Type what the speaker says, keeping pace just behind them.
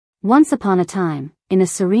Once upon a time, in a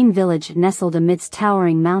serene village nestled amidst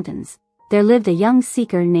towering mountains, there lived a young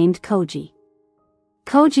seeker named Koji.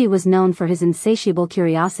 Koji was known for his insatiable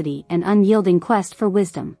curiosity and unyielding quest for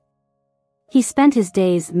wisdom. He spent his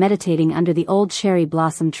days meditating under the old cherry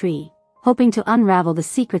blossom tree, hoping to unravel the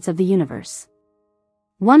secrets of the universe.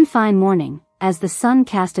 One fine morning, as the sun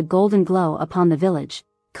cast a golden glow upon the village,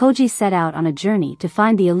 Koji set out on a journey to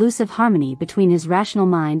find the elusive harmony between his rational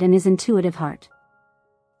mind and his intuitive heart.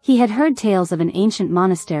 He had heard tales of an ancient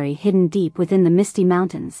monastery hidden deep within the misty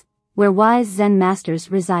mountains, where wise Zen masters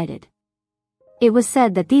resided. It was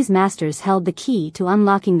said that these masters held the key to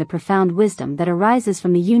unlocking the profound wisdom that arises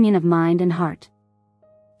from the union of mind and heart.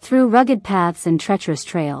 Through rugged paths and treacherous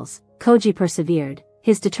trails, Koji persevered,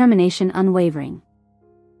 his determination unwavering.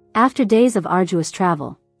 After days of arduous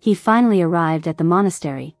travel, he finally arrived at the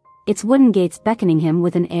monastery, its wooden gates beckoning him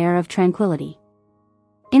with an air of tranquility.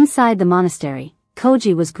 Inside the monastery,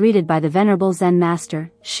 Koji was greeted by the venerable Zen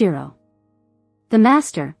master, Shiro. The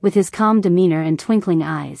master, with his calm demeanor and twinkling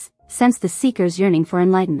eyes, sensed the seeker's yearning for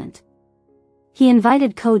enlightenment. He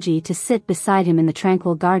invited Koji to sit beside him in the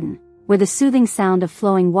tranquil garden, where the soothing sound of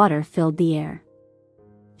flowing water filled the air.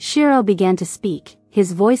 Shiro began to speak,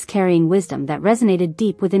 his voice carrying wisdom that resonated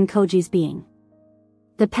deep within Koji's being.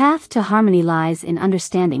 The path to harmony lies in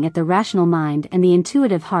understanding that the rational mind and the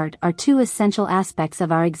intuitive heart are two essential aspects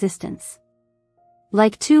of our existence.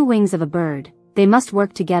 Like two wings of a bird, they must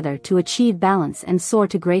work together to achieve balance and soar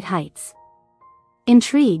to great heights.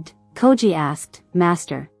 Intrigued, Koji asked,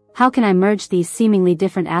 "Master, how can I merge these seemingly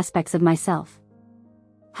different aspects of myself?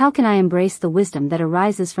 How can I embrace the wisdom that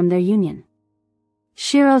arises from their union?"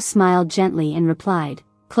 Shiro smiled gently and replied,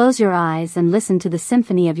 "Close your eyes and listen to the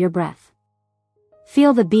symphony of your breath.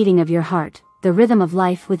 Feel the beating of your heart, the rhythm of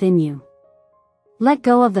life within you. Let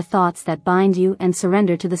go of the thoughts that bind you and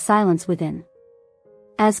surrender to the silence within."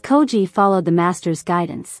 As Koji followed the master's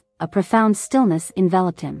guidance, a profound stillness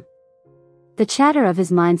enveloped him. The chatter of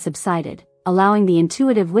his mind subsided, allowing the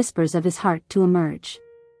intuitive whispers of his heart to emerge.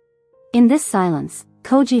 In this silence,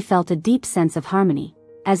 Koji felt a deep sense of harmony,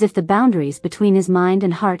 as if the boundaries between his mind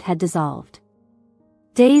and heart had dissolved.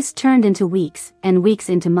 Days turned into weeks, and weeks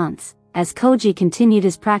into months, as Koji continued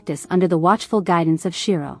his practice under the watchful guidance of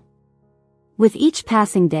Shiro. With each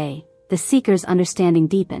passing day, the seeker's understanding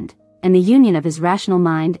deepened, and the union of his rational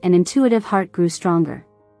mind and intuitive heart grew stronger.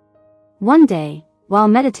 One day, while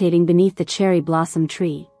meditating beneath the cherry blossom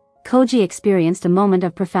tree, Koji experienced a moment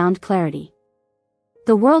of profound clarity.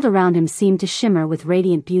 The world around him seemed to shimmer with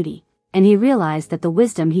radiant beauty, and he realized that the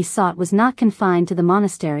wisdom he sought was not confined to the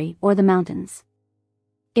monastery or the mountains.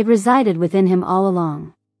 It resided within him all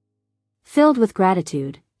along. Filled with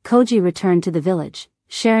gratitude, Koji returned to the village,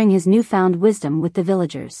 sharing his newfound wisdom with the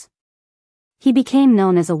villagers. He became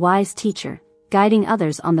known as a wise teacher, guiding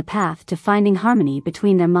others on the path to finding harmony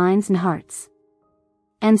between their minds and hearts.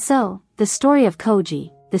 And so, the story of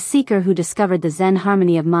Koji, the seeker who discovered the Zen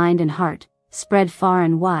harmony of mind and heart, spread far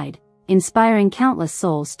and wide, inspiring countless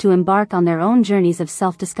souls to embark on their own journeys of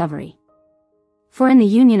self-discovery. For in the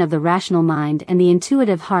union of the rational mind and the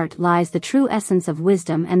intuitive heart lies the true essence of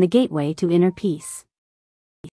wisdom and the gateway to inner peace.